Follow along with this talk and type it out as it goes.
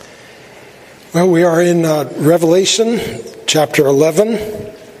Well, we are in Revelation chapter 11.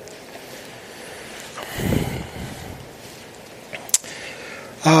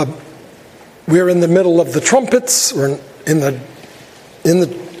 We're in the middle of the trumpets. We're in the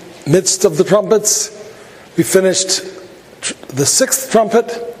midst of the trumpets. We finished the sixth trumpet,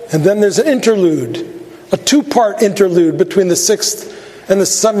 and then there's an interlude, a two-part interlude between the sixth and the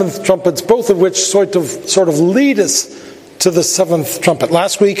seventh trumpets, both of which sort of lead us to the seventh trumpet.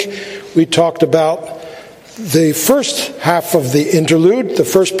 Last week we talked about the first half of the interlude, the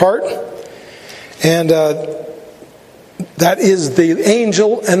first part, and that is the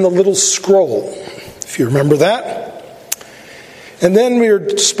angel and the little scroll, if you remember that. And then we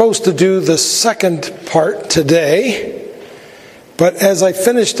are supposed to do the second part today, but as I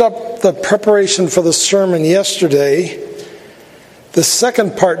finished up the preparation for the sermon yesterday, the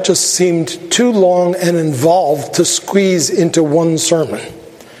second part just seemed too long and involved to squeeze into one sermon.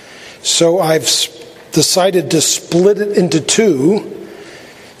 So I've decided to split it into two.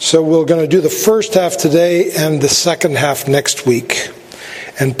 So we're going to do the first half today and the second half next week,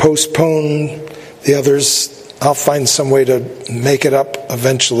 and postpone the others. I'll find some way to make it up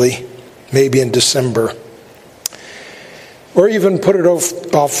eventually, maybe in December. Or even put it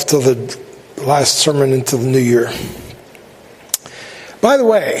off to the last sermon into the new year. By the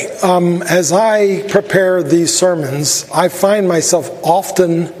way, as I prepare these sermons, I find myself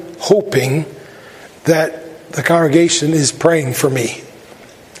often hoping that the congregation is praying for me.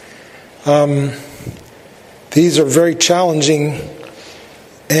 These are very challenging,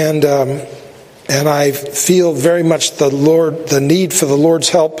 and I feel very much the need for the Lord's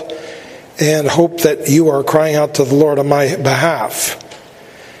help, and hope that you are crying out to the Lord on my behalf.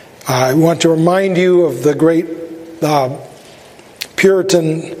 I want to remind you of the great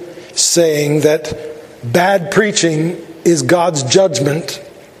Puritan saying that bad preaching is God's judgment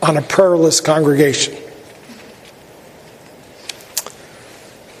on a prayerless congregation.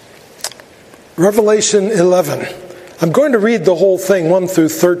 Revelation 11. I'm going to read the whole thing, 1 through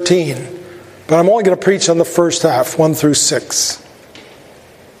 13, but I'm only going to preach on the first half, 1 through 6.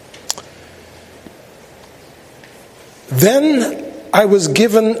 Then I was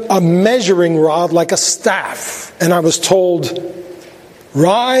given a measuring rod like a staff, and I was told,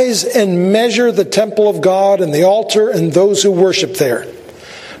 "Rise and measure the temple of God and the altar and those who worship there.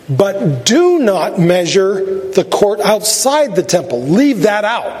 But do not measure the court outside the temple. Leave that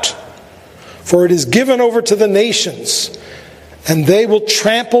out. For it is given over to the nations, and they will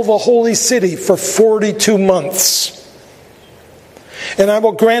trample the holy city for 42 months. And I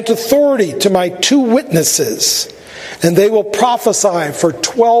will grant authority to my 2 witnesses, and they will prophesy for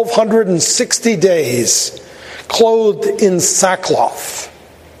 1,260 days, clothed in sackcloth.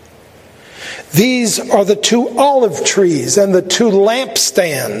 These are the 2 olive trees and the 2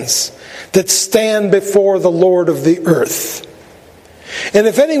 lampstands that stand before the Lord of the earth. And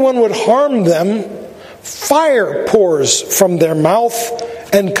if anyone would harm them, fire pours from their mouth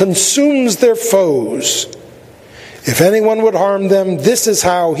and consumes their foes. If anyone would harm them, this is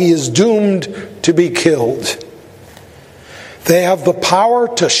how he is doomed to be killed. They have the power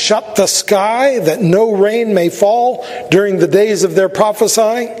to shut the sky that no rain may fall during the days of their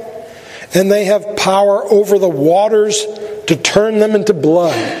prophesying. And they have power over the waters to turn them into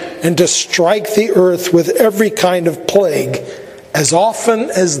blood and to strike the earth with every kind of plague as often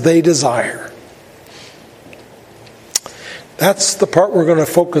as they desire." That's the part we're going to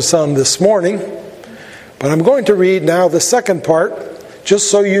focus on this morning. But I'm going to read now the second part, just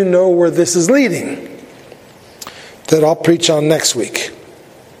so you know where this is leading, that I'll preach on next week.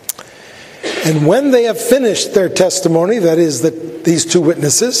 "And when they have finished their testimony," that is, these 2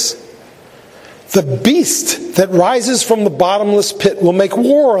 witnesses, "the beast that rises from the bottomless pit will make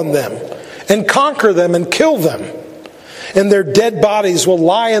war on them and conquer them and kill them. And their dead bodies will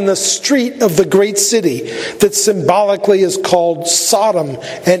lie in the street of the great city that symbolically is called Sodom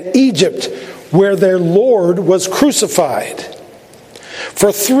and Egypt, where their Lord was crucified.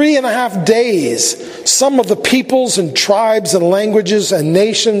 For 3.5 days, some of the peoples and tribes and languages and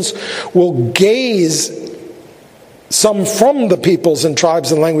nations will gaze. Some from the peoples and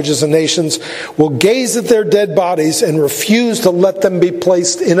tribes and languages and nations will gaze at their dead bodies and refuse to let them be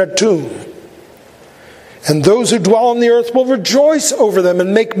placed in a tomb. And those who dwell on the earth will rejoice over them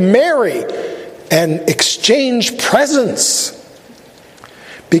and make merry and exchange presents,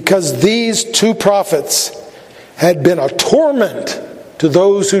 because these 2 prophets had been a torment to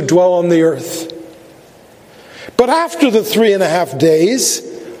those who dwell on the earth. But after the 3.5 days,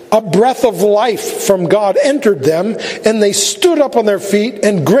 a breath of life from God entered them, and they stood up on their feet,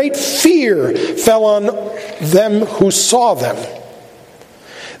 and great fear fell on them who saw them.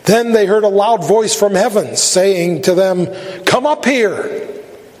 Then they heard a loud voice from heaven saying to them, "Come up here."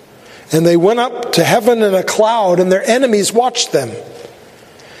 And they went up to heaven in a cloud, and their enemies watched them.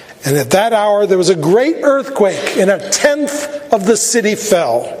 And at that hour there was a great earthquake, and 1/10 of the city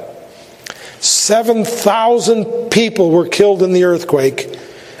fell. 7,000 people were killed in the earthquake,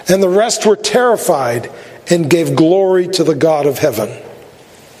 and the rest were terrified and gave glory to the God of heaven.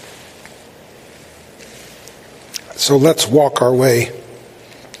 So let's walk our way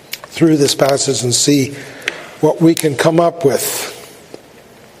through this passage and see what we can come up with.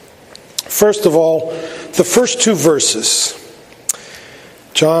 First of all, the first 2 verses.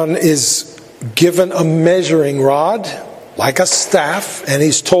 John is given a measuring rod, like a staff, and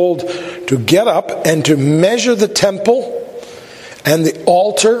he's told to get up and to measure the temple and the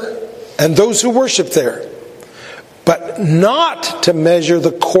altar and those who worship there, but not to measure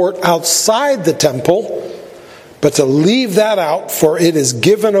the court outside the temple, but to leave that out, for it is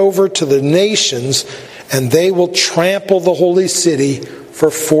given over to the nations, and they will trample the holy city for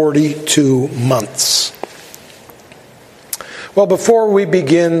 42 months. Well, before we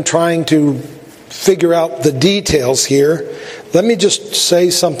begin trying to figure out the details here, let me just say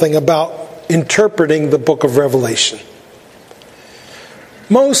something about interpreting the book of Revelation.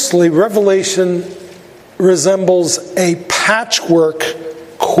 Mostly, Revelation resembles a patchwork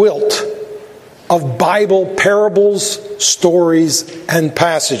quilt of Bible parables, stories, and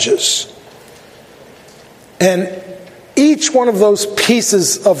passages. And each one of those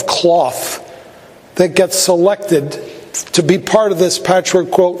pieces of cloth that gets selected to be part of this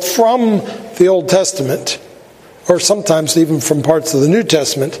patchwork quilt from the Old Testament, or sometimes even from parts of the New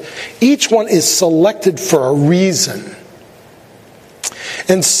Testament, each one is selected for a reason.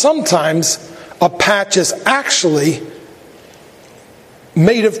 And sometimes a patch is actually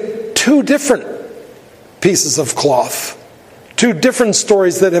made of 2 different pieces of cloth, 2 different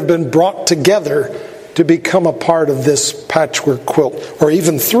stories that have been brought together to become a part of this patchwork quilt, or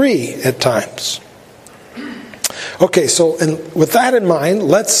even 3 at times. Okay, so with that in mind,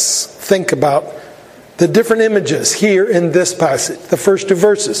 let's think about the different images here in this passage, the first 2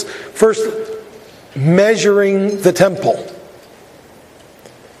 verses. First, measuring the temple.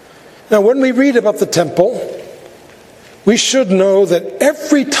 Now, when we read about the temple, we should know that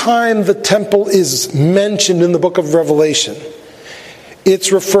every time the temple is mentioned in the book of Revelation,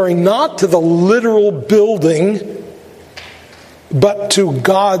 it's referring not to the literal building, but to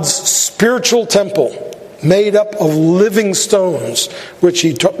God's spiritual temple, made up of living stones, which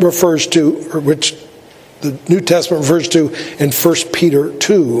he refers to, or which the New Testament refers to in 1 Peter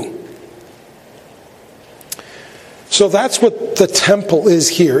 2. So that's what the temple is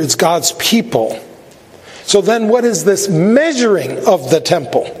here. It's God's people. So then what is this measuring of the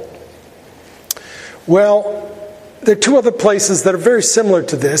temple? Well, there are 2 other places that are very similar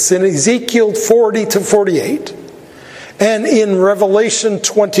to this. In Ezekiel 40 to 48 and in Revelation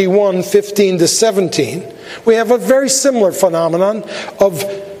 21, 15 to 17, we have a very similar phenomenon of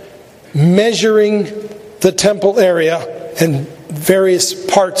measuring the temple area and various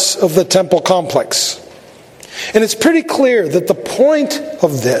parts of the temple complex. And it's pretty clear that the point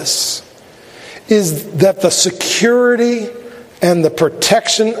of this is that the security and the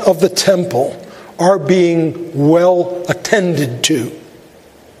protection of the temple are being well attended to.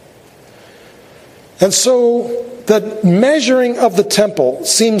 And so the measuring of the temple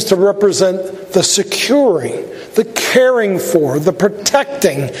seems to represent the securing, the caring for, the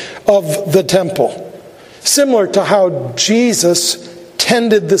protecting of the temple. Similar to how Jesus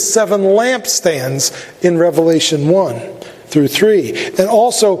tended the 7 lampstands in Revelation 1 through 3. And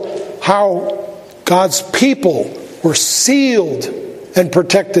also how God's people were sealed and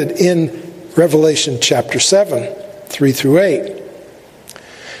protected in Revelation chapter 7, 3 through 8.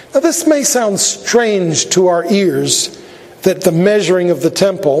 Now this may sound strange to our ears that the measuring of the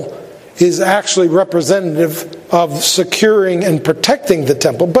temple is actually representative of securing and protecting the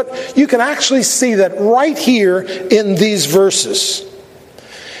temple, but you can actually see that right here in these verses.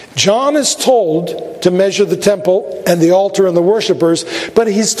 John is told to measure the temple and the altar and the worshipers, but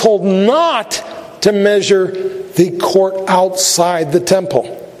he's told not to measure the court outside the temple.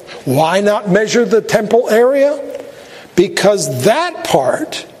 Why not measure the temple area? Because that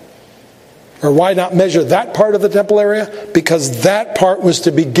part, or why not measure that part of the temple area? Because that part was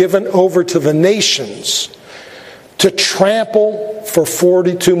to be given over to the nations to trample for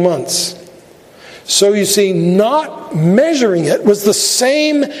 42 months. So you see, not measuring it was the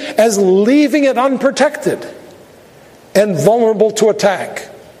same as leaving it unprotected and vulnerable to attack.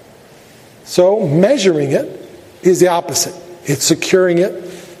 So measuring it is the opposite. It's securing it,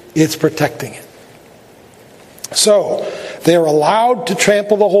 it's protecting it. So they are allowed to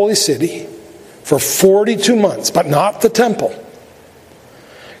trample the holy city for 42 months, but not the temple.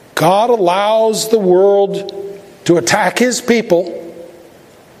 God allows the world to attack his people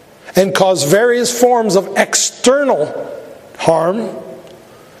and cause various forms of external harm,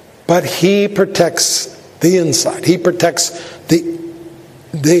 but he protects the inside. He protects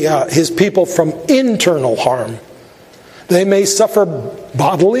his people from internal harm. They may suffer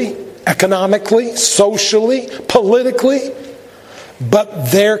bodily, economically, socially, politically,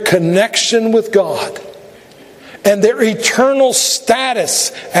 but their connection with God and their eternal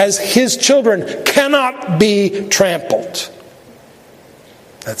status as his children cannot be trampled.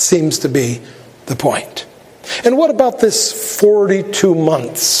 That seems to be the point. And what about this 42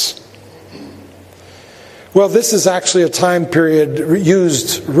 months? Well, this is actually a time period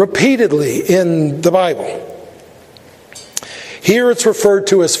used repeatedly in the Bible. Here it's referred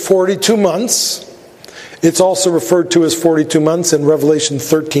to as 42 months. It's also referred to as 42 months in Revelation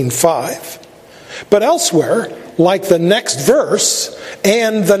 13:5. But elsewhere, like the next verse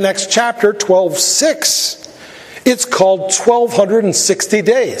and the next chapter, 12:6, it's called 1260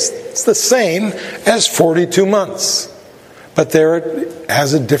 days. It's the same as 42 months. But there it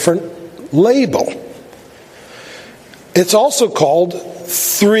has a different label. It's also called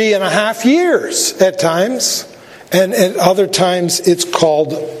 3.5 years at times. And at other times it's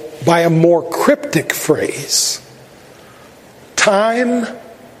called by a more cryptic phrase. Time,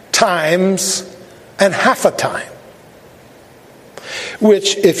 times, and half a time.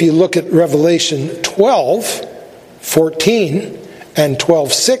 Which, if you look at Revelation 12:14 and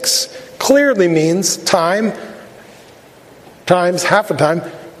 12:6, clearly means time, times, half a time,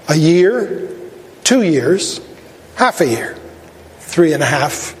 a year, 2 years, half a year,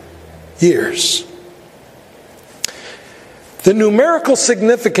 3.5 years. The numerical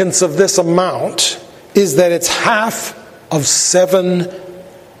significance of this amount is that it's half of 7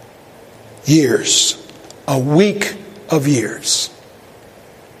 years, a week of years.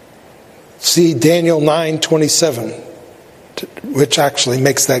 See Daniel 9:27, which actually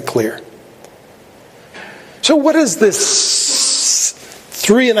makes that clear. So what does this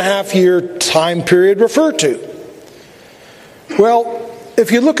 3.5 year time period refer to? Well, if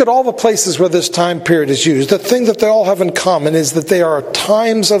you look at all the places where this time period is used, the thing that they all have in common is that they are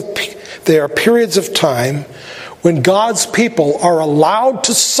periods of time when God's people are allowed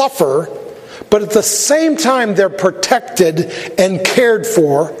to suffer, but at the same time they're protected and cared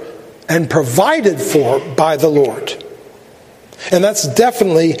for and provided for by the Lord. And that's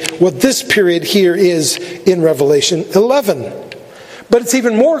definitely what this period here is in Revelation 11. But it's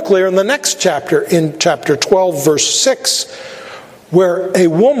even more clear in the next chapter, in chapter 12, verse 6, where a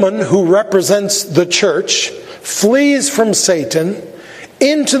woman who represents the church flees from Satan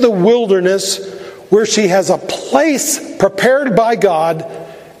into the wilderness where she has a place prepared by God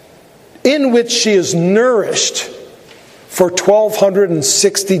in which she is nourished for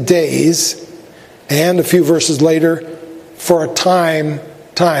 1260 days, and a few verses later, for a time,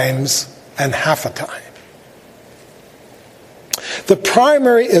 times, and half a time. The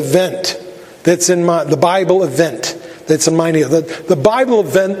primary event that's in the Bible event that's in mind here, the Bible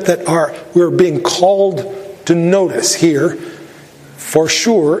event that we're being called to notice here, for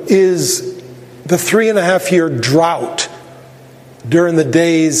sure, is the 3.5 year drought during the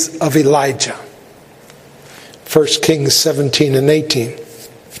days of Elijah. 1 Kings 17 and 18.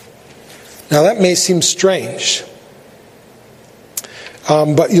 Now that may seem strange,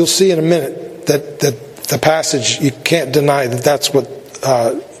 but you'll see in a minute that the passage, you can't deny that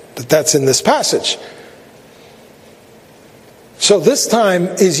that's in this passage. So this time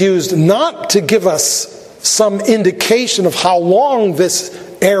is used not to give us some indication of how long this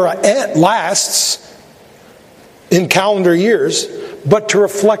era lasts in calendar years, but to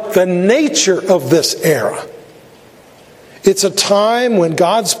reflect the nature of this era. It's a time when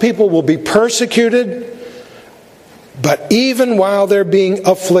God's people will be persecuted, but even while they're being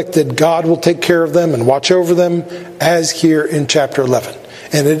afflicted, God will take care of them and watch over them, as here in chapter 11.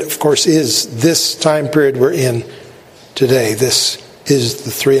 And it, of course, is this time period we're in today. This is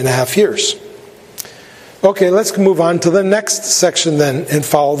the 3.5 years. Okay, let's move on to the next section then and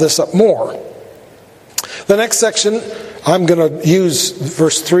follow this up more. The next section, I'm going to use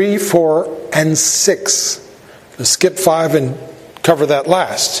verse 3, 4, and 6. I'll skip 5 and cover that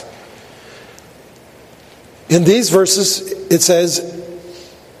last. In these verses, it says,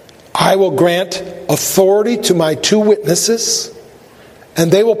 I will grant authority to my 2 witnesses,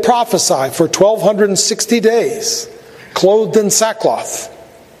 and they will prophesy for 1260 days, clothed in sackcloth.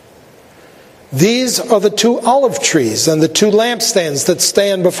 These are the 2 olive trees and the 2 lampstands that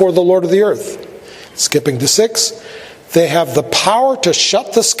stand before the Lord of the earth. Skipping to 6. They have the power to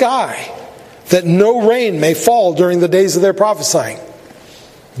shut the sky, that no rain may fall during the days of their prophesying.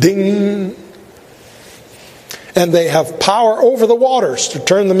 Ding! And they have power over the waters to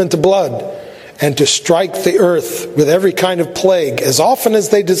turn them into blood, and to strike the earth with every kind of plague as often as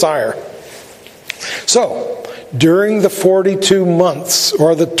they desire. So, during the 42 months,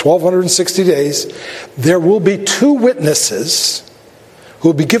 or the 1260 days, there will be two witnesses who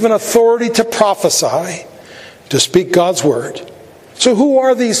will be given authority to prophesy, to speak God's word. So who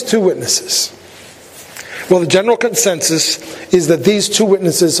are these two witnesses? Well, the general consensus is that these two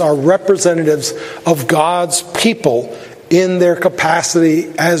witnesses are representatives of God's people in their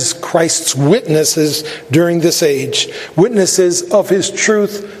capacity as Christ's witnesses during this age. Witnesses of his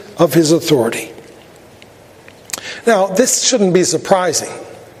truth, of his authority. Now, this shouldn't be surprising.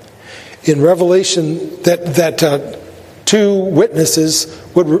 In Revelation, that two witnesses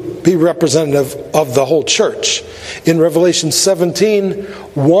would be representative of the whole church. In Revelation 17,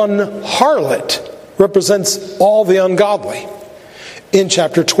 one harlot represents all the ungodly. In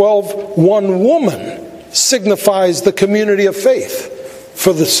chapter 12, one woman signifies the community of faith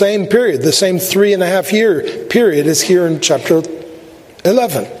for the same period, the same 3.5 year period as here in chapter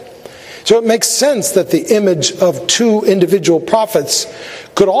 11. So it makes sense that the image of two individual prophets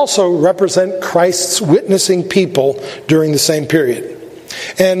could also represent Christ's witnessing people during the same period.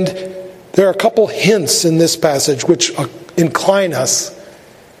 And there are a couple hints in this passage which incline us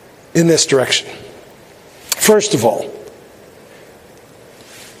in this direction. First of all,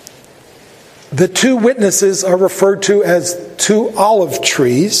 the two witnesses are referred to as two olive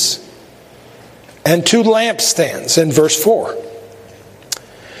trees and two lampstands in verse 4.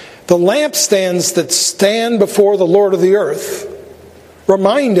 The lampstands that stand before the Lord of the earth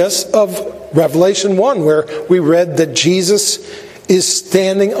remind us of Revelation 1, where we read that Jesus is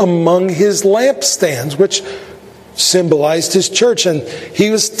standing among his lampstands, which symbolized his church, and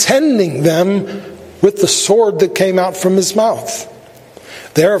he was tending them with the sword that came out from his mouth.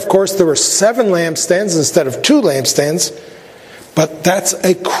 There, of course, there were 7 lampstands instead of 2 lampstands, but that's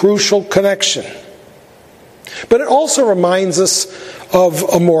a crucial connection. But it also reminds us of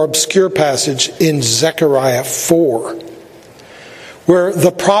a more obscure passage in Zechariah 4, where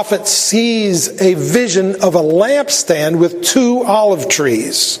the prophet sees a vision of a lampstand with 2 olive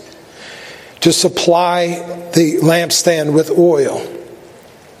trees to supply the lampstand with oil.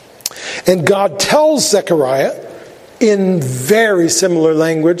 And God tells Zechariah, in very similar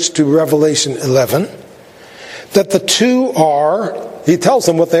language to Revelation 11, that the two are, he tells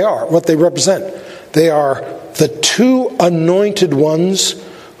them what they are, what they represent. They are the 2 anointed ones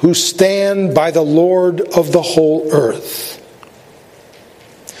who stand by the Lord of the whole earth.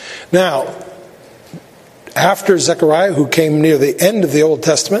 Now, after Zechariah, who came near the end of the Old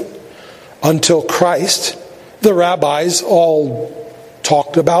Testament, until Christ, the rabbis all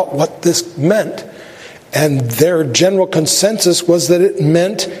talked about what this meant. And their general consensus was that it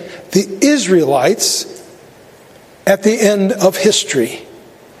meant the Israelites at the end of history.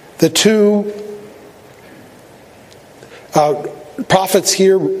 The 2 prophets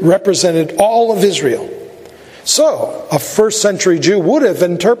here represented all of Israel. So, a first century Jew would have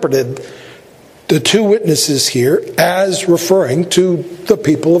interpreted the 2 witnesses here as referring to the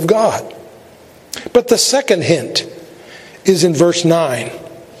people of God. But the second hint is in verse 9.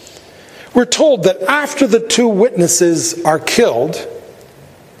 We're told that after the 2 witnesses are killed,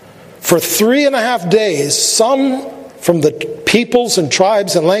 for 3.5 days, some from the peoples and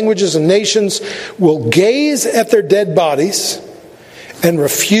tribes and languages and nations will gaze at their dead bodies and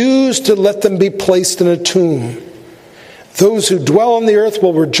refuse to let them be placed in a tomb. Those who dwell on the earth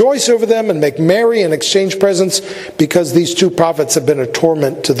will rejoice over them and make merry and exchange presents, because these 2 prophets have been a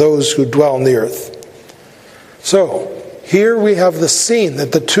torment to those who dwell on the earth. So, here we have the scene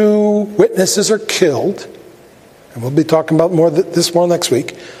that the 2 witnesses are killed, and we'll be talking about this more next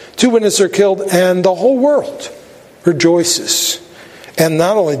week. 2 witnesses are killed, and the whole world rejoices. And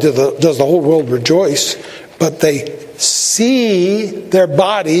not only does the whole world rejoice, but they see their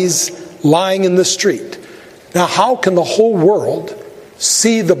bodies lying in the street. Now, how can the whole world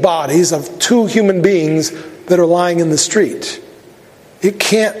see the bodies of 2 human beings that are lying in the street? It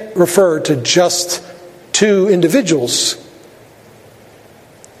can't refer to just 2 individuals.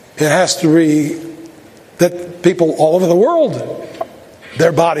 It has to be that people all over the world,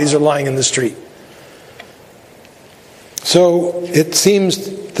 their bodies are lying in the street. So it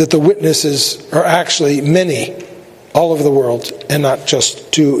seems that the witnesses are actually many all over the world and not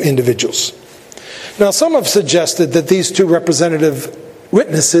just 2 individuals. Now, some have suggested that these 2 representative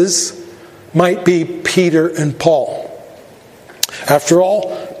witnesses might be Peter and Paul. After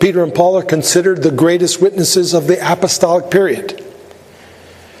all, Peter and Paul are considered the greatest witnesses of the apostolic period.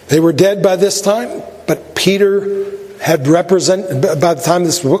 They were dead by this time, but Peter had by the time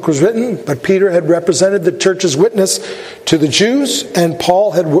this book was written, but Peter had represented the church's witness to the Jews, and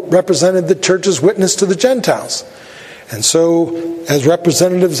Paul had represented the church's witness to the Gentiles. And so, as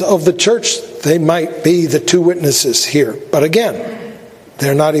representatives of the church, they might be the two witnesses here. But again,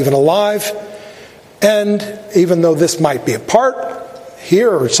 they're not even alive. And even though this might be a part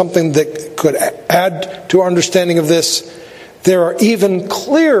here, or something that could add to our understanding of this, there are even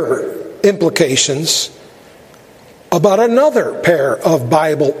clearer implications about another pair of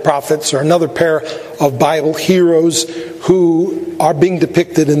Bible prophets, or another pair of Bible heroes who are being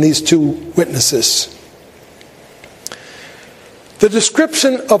depicted in these two witnesses. The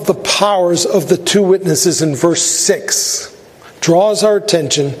description of the powers of the two witnesses in verse 6 draws our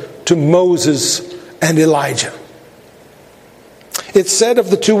attention to Moses and Elijah. It's said of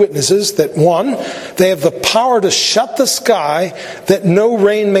the two witnesses that, one, they have the power to shut the sky that no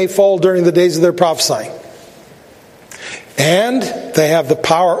rain may fall during the days of their prophesying. And they have the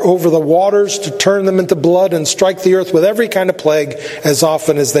power over the waters to turn them into blood and strike the earth with every kind of plague as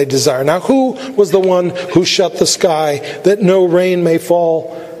often as they desire. Now, who was the one who shut the sky that no rain may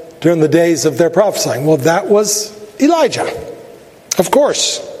fall during the days of their prophesying? Well, that was Elijah, of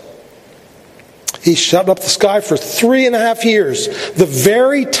course. He shut up the sky for 3.5 years, the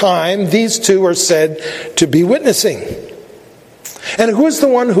very time these two are said to be witnessing. And who is the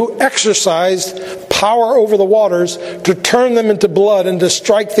one who exercised power over the waters to turn them into blood and to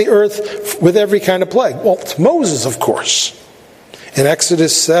strike the earth with every kind of plague? Well, it's Moses, of course. In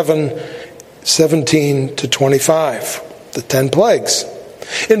Exodus 7:17 to 25, the 10 plagues.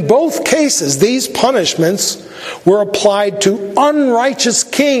 In both cases, these punishments were applied to unrighteous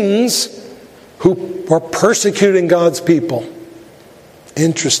kings who were persecuting God's people.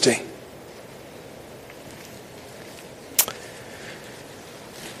 Interesting.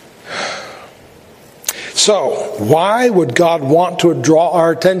 So, why would God want to draw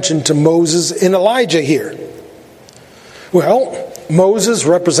our attention to Moses and Elijah here? Well, Moses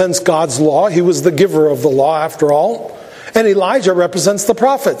represents God's law. He was the giver of the law, after all. And Elijah represents the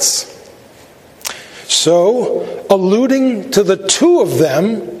prophets. So, alluding to the two of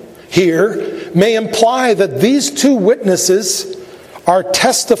them here may imply that these two witnesses are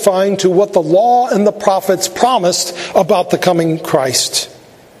testifying to what the law and the prophets promised about the coming Christ.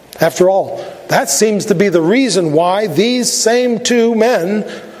 After all, that seems to be the reason why these same two men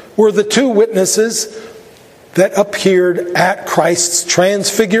were the two witnesses that appeared at Christ's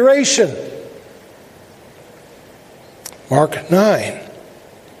transfiguration. Mark 9.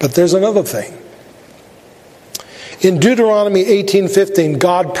 But there's another thing. In Deuteronomy 18:15,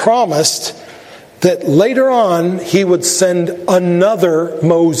 God promised that later on He would send another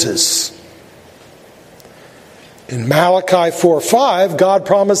Moses. In Malachi 4:5, God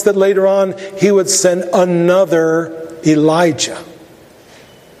promised that later on He would send another Elijah.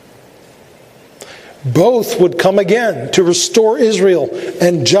 Both would come again to restore Israel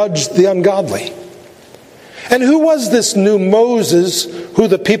and judge the ungodly. And who was this new Moses who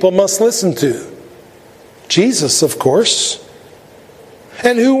the people must listen to? Jesus, of course.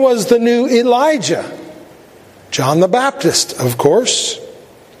 And who was the new Elijah? John the Baptist, of course.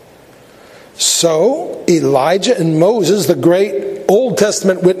 So, Elijah and Moses, the great Old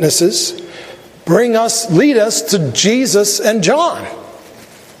Testament witnesses, lead us to Jesus and John,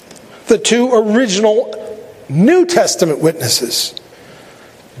 the two original New Testament witnesses,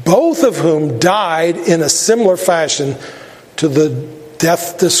 both of whom died in a similar fashion to the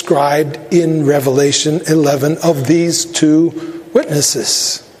death described in Revelation 11 of these two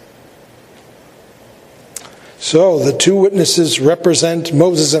witnesses. So, the two witnesses represent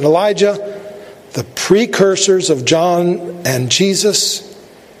Moses and Elijah, the precursors of John and Jesus,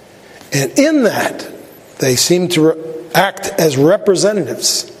 and in that they seem to act as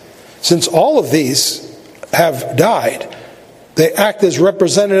representatives. Since all of these have died, they act as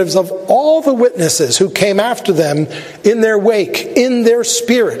representatives of all the witnesses who came after them in their wake, in their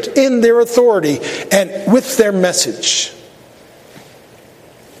spirit, in their authority, and with their message.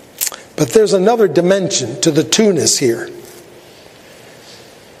 But there's another dimension to the two-ness here.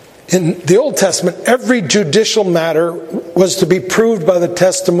 In the Old Testament, every judicial matter was to be proved by the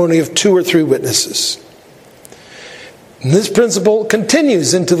testimony of 2 or 3 witnesses. And this principle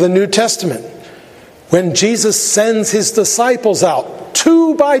continues into the New Testament, when Jesus sends His disciples out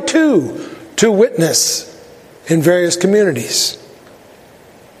 2 by 2 to witness in various communities.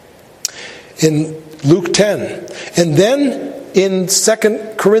 In Luke 10. And then in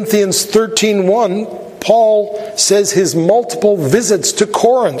 2 Corinthians 13:1, Paul says his multiple visits to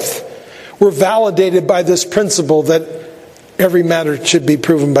Corinth were validated by this principle that every matter should be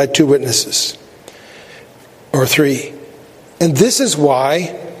proven by 2 witnesses, or 3. And this is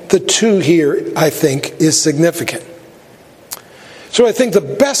why the 2 here, I think, is significant. So I think the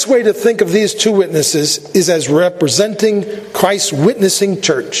best way to think of these 2 witnesses is as representing Christ's witnessing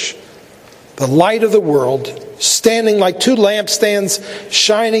church, the light of the world, standing like 2 lampstands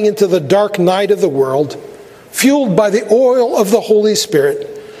shining into the dark night of the world, fueled by the oil of the Holy Spirit,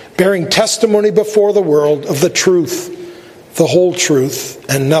 bearing testimony before the world of the truth, the whole truth,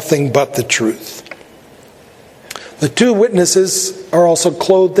 and nothing but the truth. The 2 witnesses are also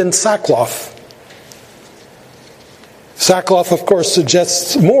clothed in sackcloth. Sackcloth, of course,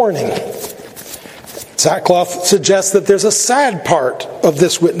 suggests mourning. Sackcloth suggests that there's a sad part of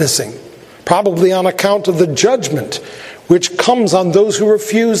this witnessing, probably on account of the judgment which comes on those who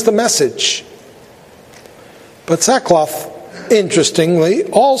refuse the message. But sackcloth, interestingly,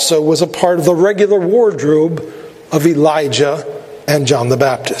 also was a part of the regular wardrobe of Elijah and John the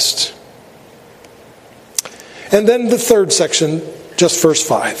Baptist. And then the 3rd section, just verse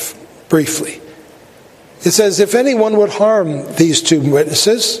 5, briefly. It says, if anyone would harm these 2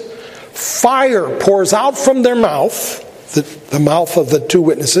 witnesses, fire pours out from their mouth, the mouth of the 2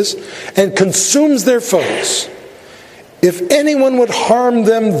 witnesses, and consumes their foes. If anyone would harm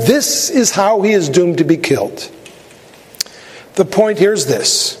them, this is how he is doomed to be killed. The point here is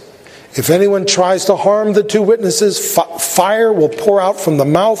this. If anyone tries to harm the 2 witnesses, fire will pour out from their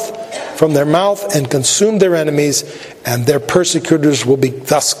mouth and consume their enemies, and their persecutors will be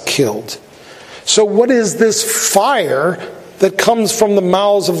thus killed. So what is this fire that comes from the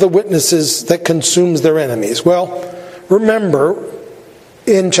mouths of the witnesses that consumes their enemies? Well, remember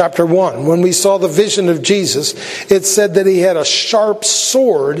in chapter 1, when we saw the vision of Jesus, it said that he had a sharp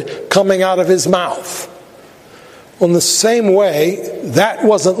sword coming out of his mouth. Well, in the same way, that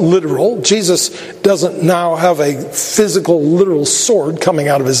wasn't literal. Jesus doesn't now have a physical, literal sword coming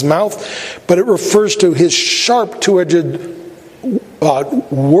out of his mouth, but it refers to his sharp two-edged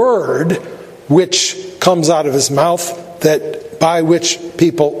word which comes out of his mouth, that by which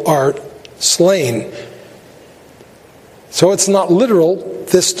people are slain. So it's not literal.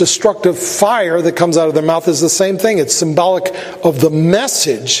 This destructive fire that comes out of their mouth is the same thing. It's symbolic of the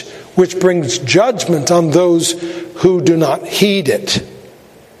message which brings judgment on those who do not heed it.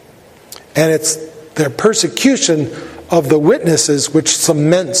 And it's their persecution of the witnesses which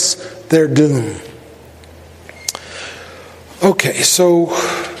cements their doom. Okay, so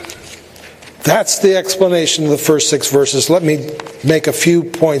that's the explanation of the first 6 verses. Let me make a few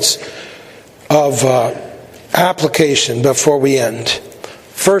points of application before we end.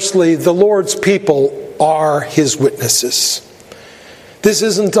 Firstly, the Lord's people are his witnesses. This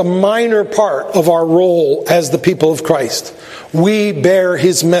isn't a minor part of our role as the people of Christ. We bear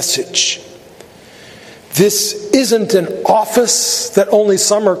his message. This isn't an office that only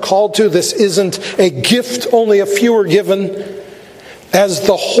some are called to. This isn't a gift only a few are given. As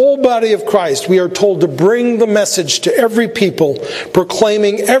the whole body of Christ, we are told to bring the message to every people,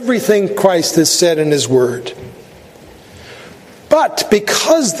 proclaiming everything Christ has said in his word. But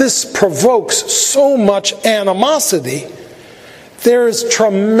because this provokes so much animosity, there is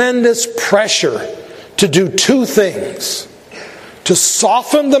tremendous pressure to do 2 things: to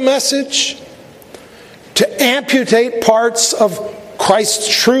soften the message, to amputate parts of Christ's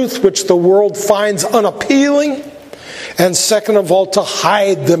truth which the world finds unappealing, and second of all, to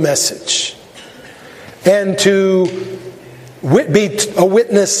hide the message and to be a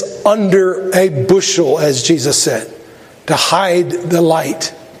witness under a bushel, as Jesus said, to hide the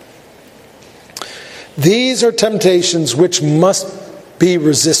light. These are temptations which must be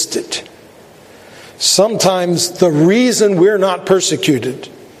resisted. Sometimes the reason we're not persecuted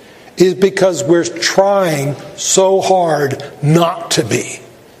is because we're trying so hard not to be.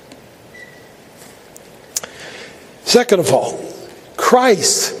 Second of all,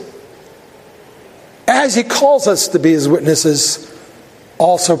 Christ, as he calls us to be his witnesses,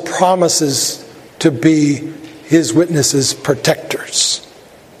 also promises to be his witnesses' protectors.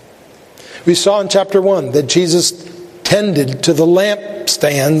 We saw in chapter 1 that Jesus tended to the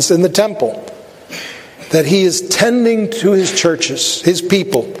lampstands in the temple, that he is tending to his churches, his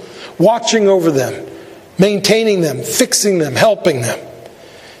people, watching over them, maintaining them, fixing them, helping them.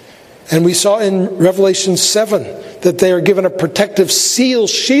 And we saw in Revelation 7 that they are given a protective seal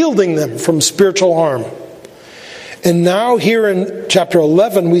shielding them from spiritual harm. And now here in chapter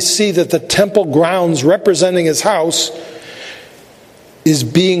 11 we see that the temple grounds representing his house is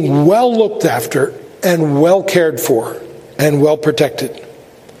being well looked after and well cared for and well protected.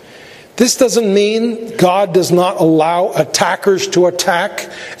 This doesn't mean God does not allow attackers to attack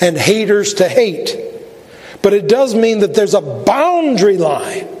and haters to hate. But it does mean that there's a boundary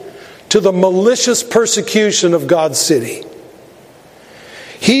line to the malicious persecution of God's city.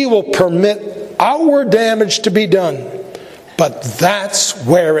 He will permit outward damage to be done, but that's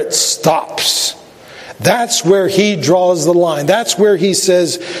where it stops. That's where he draws the line. That's where he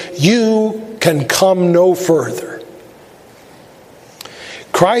says, you can come no further.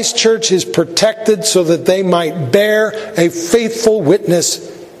 Christ Church is protected so that they might bear a faithful witness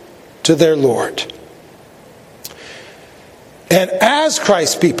to their Lord. And as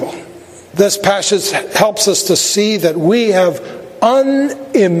Christ's people, this passage helps us to see that we have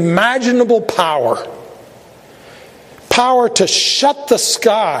unimaginable power. Power to shut the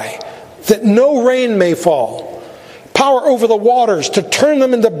sky that no rain may fall. Power over the waters to turn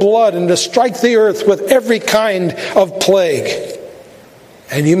them into blood and to strike the earth with every kind of plague.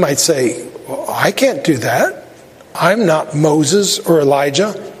 And you might say, well, I can't do that. I'm not Moses or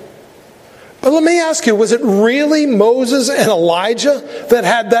Elijah. But let me ask you, was it really Moses and Elijah that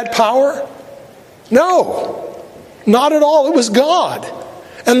had that power? No, not at all. It was God.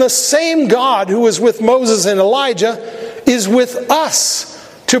 And the same God who was with Moses and Elijah is with us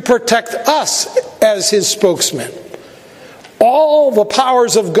to protect us as his spokesman. All the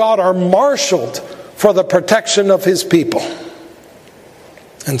powers of God are marshaled for the protection of his people.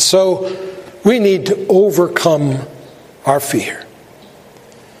 And so we need to overcome our fear.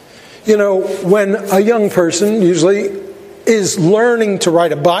 You know, when a young person usually is learning to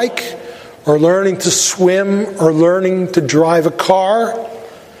ride a bike or learning to swim or learning to drive a car,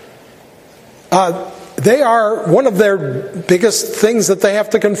 one of their biggest things that they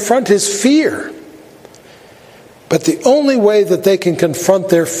have to confront is fear. But the only way that they can confront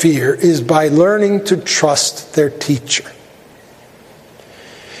their fear is by learning to trust their teacher.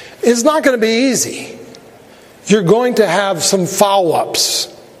 It's not going to be easy. You're going to have some foul-ups.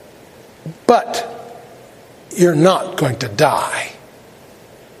 But you're not going to die.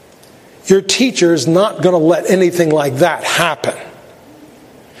 Your teacher is not going to let anything like that happen.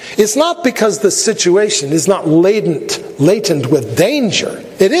 It's not because the situation is not latent with danger.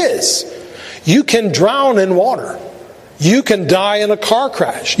 It is. You can drown in water. You can die in a car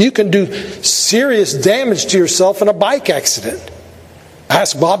crash. You can do serious damage to yourself in a bike accident.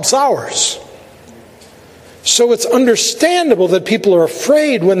 Ask Bob Sowers. So it's understandable that people are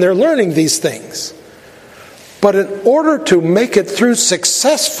afraid when they're learning these things. But in order to make it through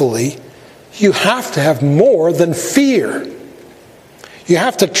successfully, you have to have more than fear. You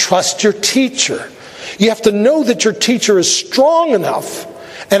have to trust your teacher. You have to know that your teacher is strong enough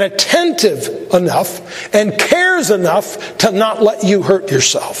and attentive enough and cares enough to not let you hurt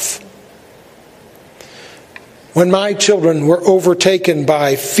yourself. When my children were overtaken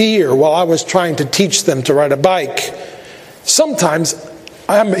by fear while I was trying to teach them to ride a bike, sometimes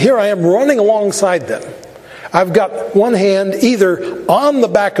here I am running alongside them. I've got one hand either on the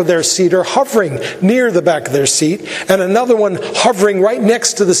back of their seat or hovering near the back of their seat, and another one hovering right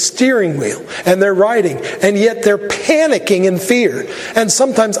next to the steering wheel, and they're riding, and yet they're panicking in fear. And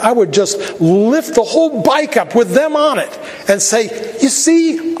sometimes I would just lift the whole bike up with them on it and say, you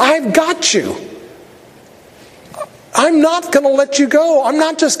see, I've got you. I'm not going to let you go. I'm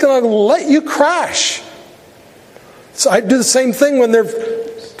not just going to let you crash. So I do the same thing when they're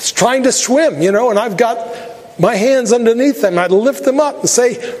trying to swim, and I've got my hands underneath them. I'd lift them up and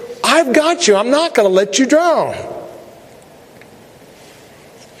say, I've got you. I'm not going to let you drown.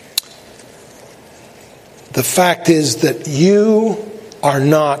 The fact is that you are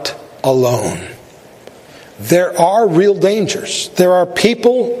not alone. There are real dangers. There are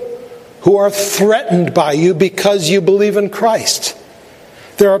people who are threatened by you because you believe in Christ.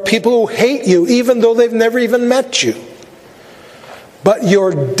 There are people who hate you even though they've never even met you. But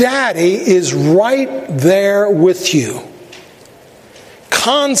your daddy is right there with you,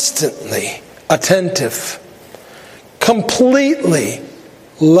 constantly attentive, completely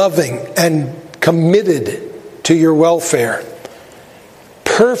loving and committed to your welfare,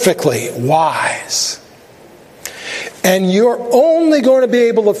 perfectly wise. And you're only going to be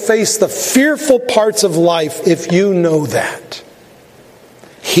able to face the fearful parts of life if you know that.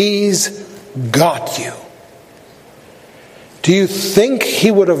 He's got you. Do you think he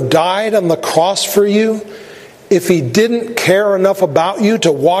would have died on the cross for you if he didn't care enough about you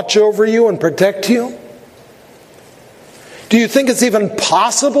to watch over you and protect you? Do you think it's even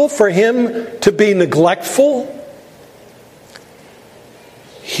possible for him to be neglectful?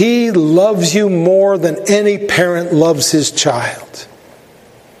 He loves you more than any parent loves his child.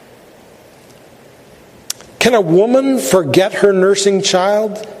 Can a woman forget her nursing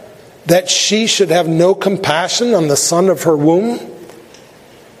child that she should have no compassion on the son of her womb?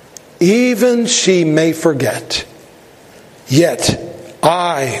 Even she may forget, yet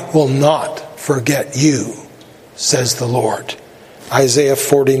I will not forget you, says the Lord. Isaiah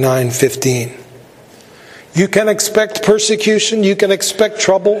 49:15. You can expect persecution, you can expect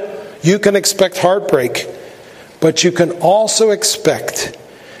trouble, you can expect heartbreak, but you can also expect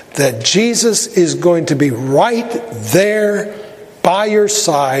that Jesus is going to be right there by your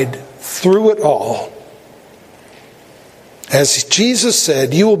side through it all. As Jesus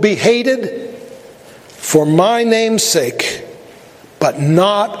said, you will be hated for my name's sake, but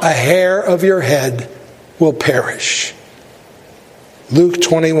not a hair of your head will perish. Luke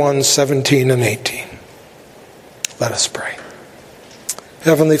 21:17 and 18. Let us pray.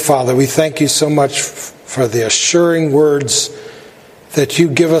 Heavenly Father, we thank you so much for the assuring words that you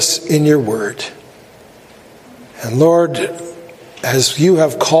give us in your word. And Lord, as you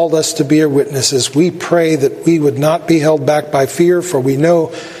have called us to be your witnesses, we pray that we would not be held back by fear, for we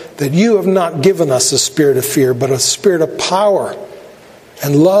know that you have not given us a spirit of fear, but a spirit of power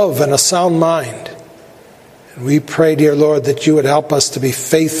and love and a sound mind. And we pray, dear Lord, that you would help us to be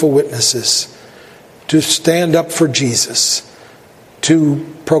faithful witnesses, to stand up for Jesus,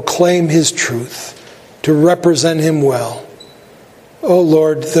 to proclaim his truth, to represent him well. Oh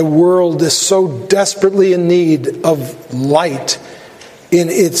Lord, the world is so desperately in need of light in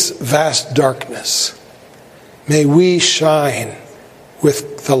its vast darkness. May we shine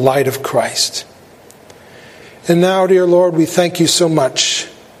with the light of Christ. And now, dear Lord, we thank you so much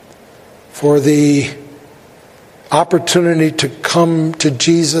for the opportunity to come to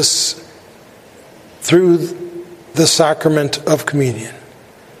Jesus through the sacrament of communion.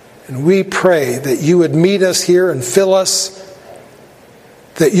 And we pray that you would meet us here and fill us,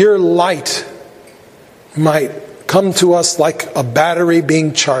 that your light might come to us like a battery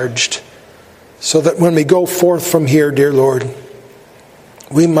being charged, so that when we go forth from here, dear Lord,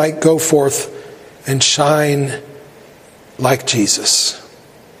 we might go forth and shine like Jesus.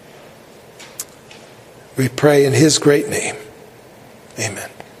 We pray in his great name. Amen.